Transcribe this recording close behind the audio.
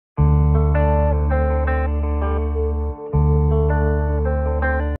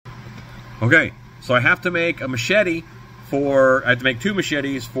Okay, so I have to make a machete I have to make 2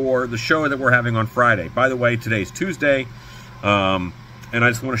 machetes for the show that we're having on Friday. By the way, today's Tuesday, and I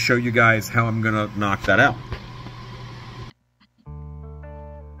just want to show you guys how I'm going to knock that out.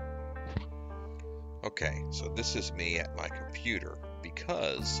 Okay, so this is me at my computer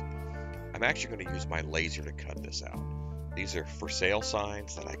because I'm actually going to use my laser to cut this out. These are for sale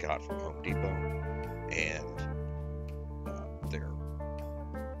signs that I got from Home Depot, and they're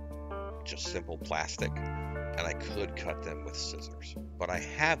just simple plastic, and I could cut them with scissors. But I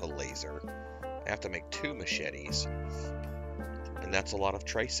have a laser. I have to make 2 machetes, and that's a lot of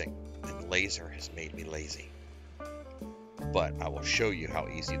tracing, and laser has made me lazy. But I will show you how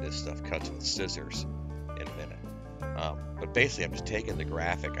easy this stuff cuts with scissors in a minute. But basically, I'm just taking the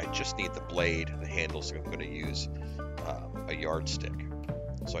graphic. I just need the blade, the handle, so I'm going to use a yardstick.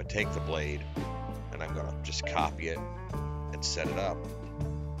 So I take the blade, and I'm going to just copy it and set it up.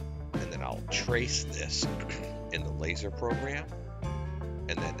 And then I'll trace this in the laser program,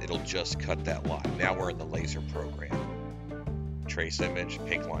 and then it'll just cut that line. Now we're in the laser program. Trace image,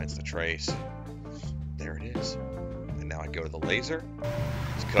 pink lines to trace. There it is. And now I go to the laser.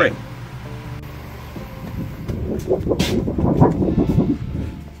 It's cut. Great.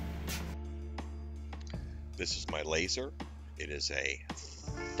 This is my laser. It is a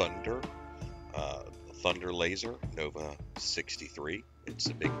Thunder laser, Nova 63. It's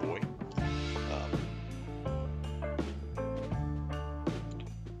a big boy.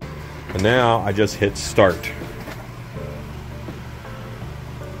 And now I just hit start.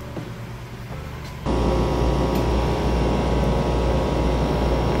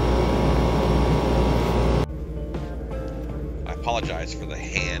 I apologize for the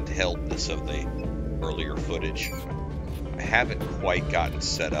handheldness of the earlier footage. I haven't quite gotten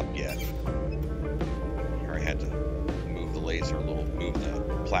set up yet. Here I had to move the laser a little, move the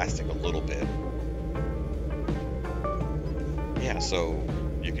plastic a little bit. Yeah, so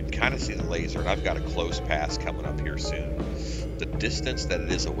you can kind of see the laser, and I've got a close pass coming up here soon. The distance that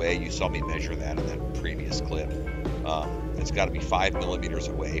it is away, you saw me measure that in that previous clip. It's got to be 5 millimeters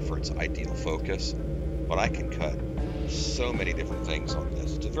away for its ideal focus, but I can cut so many different things on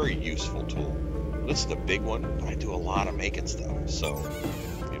this. It's a very useful tool. This is the big one. I do a lot of making stuff, so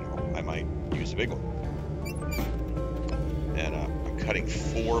I might use a big one. And I'm cutting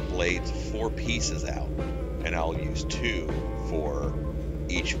 4 blades, 4 pieces out, and I'll use 2 for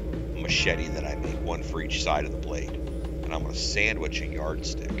each machete that I make, 1 for each side of the blade. And I'm going to sandwich a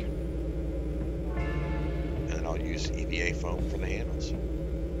yardstick, and then I'll use EVA foam for the handles.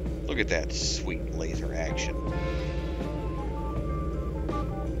 Look at that sweet laser action.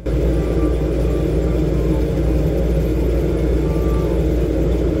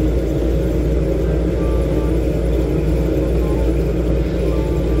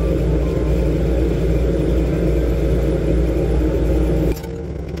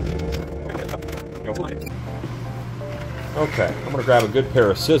 Okay, I'm going to grab a good pair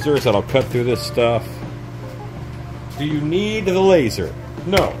of scissors and I'll cut through this stuff. Do you need the laser?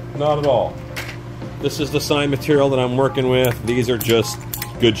 No, not at all. This is the sign material that I'm working with. These are just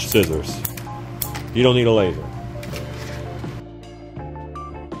good scissors. You don't need a laser.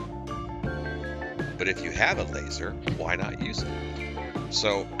 But if you have a laser, why not use it?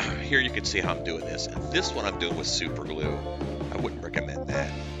 So here you can see how I'm doing this. And this one I'm doing with super glue. I wouldn't recommend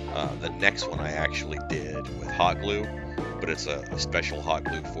that. The next one I actually did with hot glue, but it's a special hot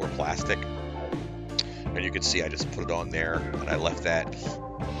glue for plastic. And you can see I just put it on there, and I left that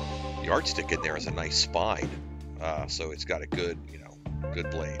yardstick in there as a nice spine. So it's got a good, good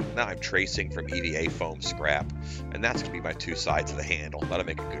blade. Now I'm tracing from EVA foam scrap, and that's going to be my 2 sides of the handle. That'll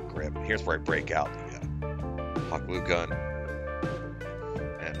make a good grip. Here's where I break out the hot glue gun.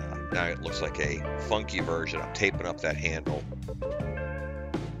 And now it looks like a funky version. I'm taping up that handle.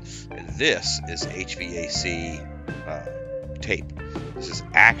 And this is HVAC tape. This is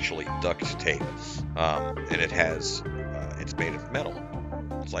actually duct tape, and it has it's made of metal.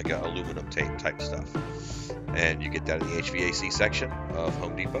 It's like aluminum tape type stuff, and you get that in the HVAC section of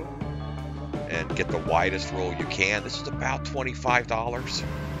Home Depot, and get the widest roll you can. This is about $25.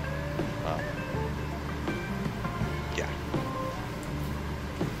 Yeah.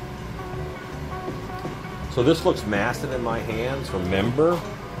 So this looks massive in my hands. Remember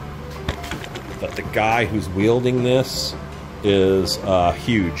that the guy who's wielding this is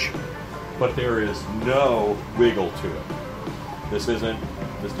huge, but there is no wiggle to it. There's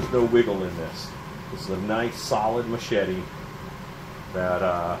no wiggle in this. This is a nice solid machete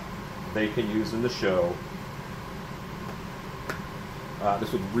that they can use in the show.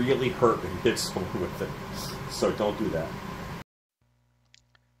 This would really hurt if you hit someone with it, so don't do that.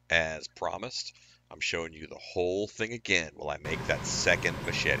 as promised, I'm showing you the whole thing again while I make that second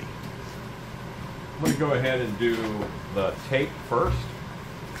machete. I'm going to go ahead and do the tape first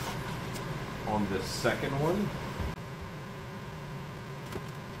on this second one.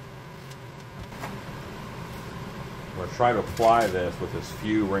 I'm going to try to apply this with as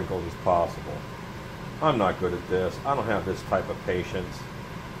few wrinkles as possible. I'm not good at this. I don't have this type of patience.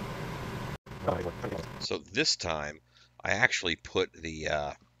 So this time, I actually put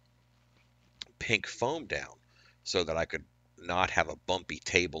the pink foam down so that I could not have a bumpy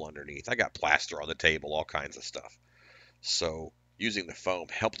table underneath. I got plaster on the table, all kinds of stuff. So using the foam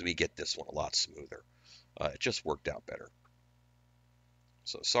helped me get this one a lot smoother. It just worked out better.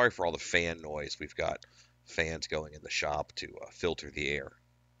 So sorry for all the fan noise. We've got fans going in the shop to filter the air.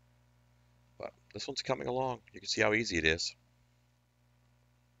 But this one's coming along. You can see how easy it is.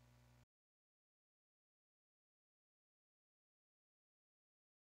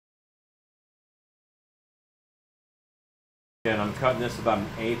 And I'm cutting this about an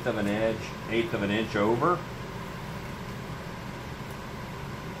eighth of an inch over.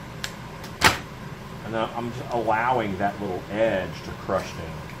 And I'm just allowing that little edge to crush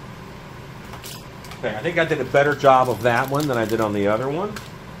down. Okay, I think I did a better job of that one than I did on the other one.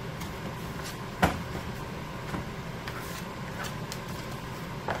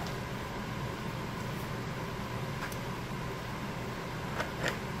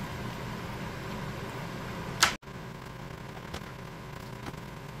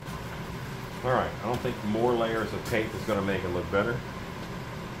 Alright, I don't think more layers of tape is going to make it look better.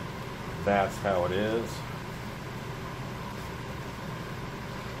 That's how it is.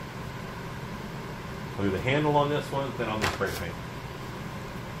 I'll do the handle on this one, then on the spray paint.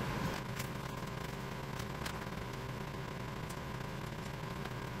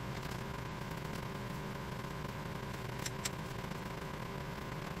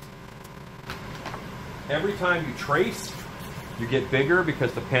 Every time you trace, you get bigger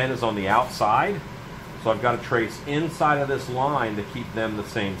because the pen is on the outside. So I've got to trace inside of this line to keep them the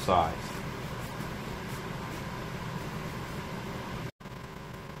same size.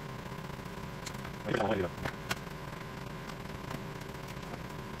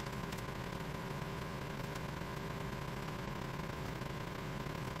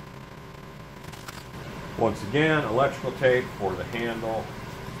 Once again, electrical tape for the handle.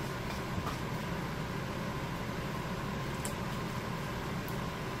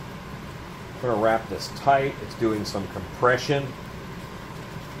 I'm going to wrap this tight. It's doing some compression.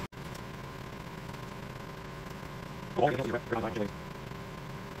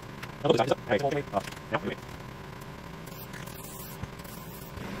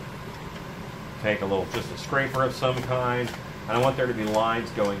 Take a little, just a scraper of some kind, and I want there to be lines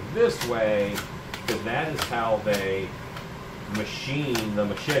going this way because that is how they machine the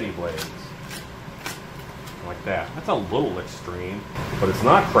machete blades. Like that. That's a little extreme, but it's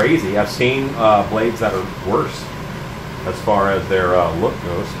not crazy. I've seen blades that are worse as far as their look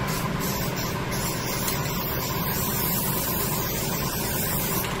goes.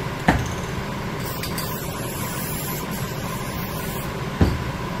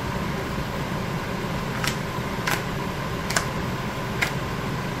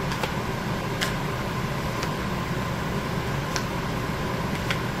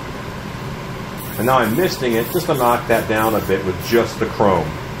 And now I'm misting it just to knock that down a bit with just the chrome.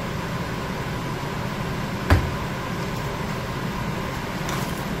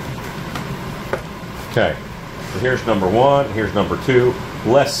 Okay, so here's number one, here's number two.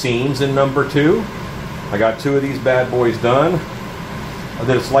 Less seams in number two. I got two of these bad boys done. I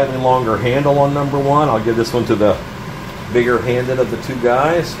did a slightly longer handle on number one. I'll give this one to the bigger handed of the two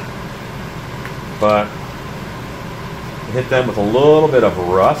guys. But hit them with a little bit of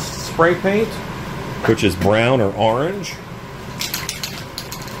rust spray paint, which is brown or orange.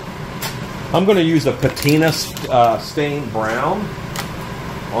 I'm going to use a patina stained brown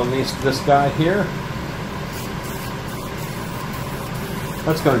on this guy here.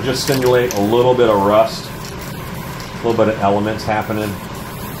 That's going to just simulate a little bit of rust, a little bit of elements happening.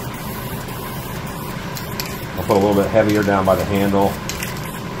 I'll put a little bit heavier down by the handle.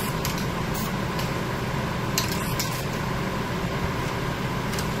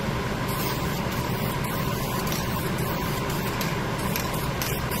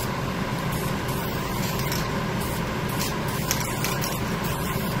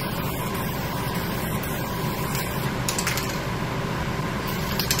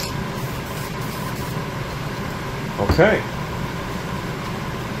 Okay.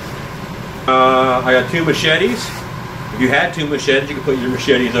 I got two machetes. If you had two machetes, you could put your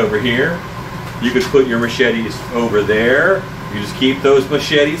machetes over here. You could put your machetes over there. You just keep those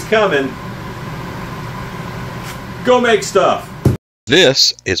machetes coming. Go make stuff.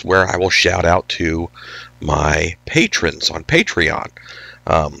 This is where I will shout out to my patrons on Patreon.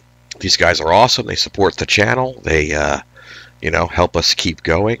 These guys are awesome. They support the channel. They, help us keep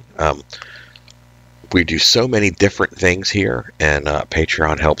going. We do so many different things here, and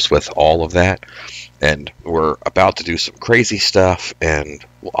Patreon helps with all of that. And we're about to do some crazy stuff, and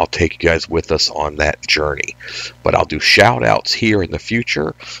I'll take you guys with us on that journey. But I'll do shout-outs here in the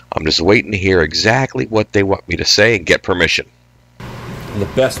future. I'm just waiting to hear exactly what they want me to say and get permission. And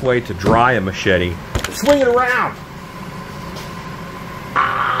the best way to dry a machete, swing it around.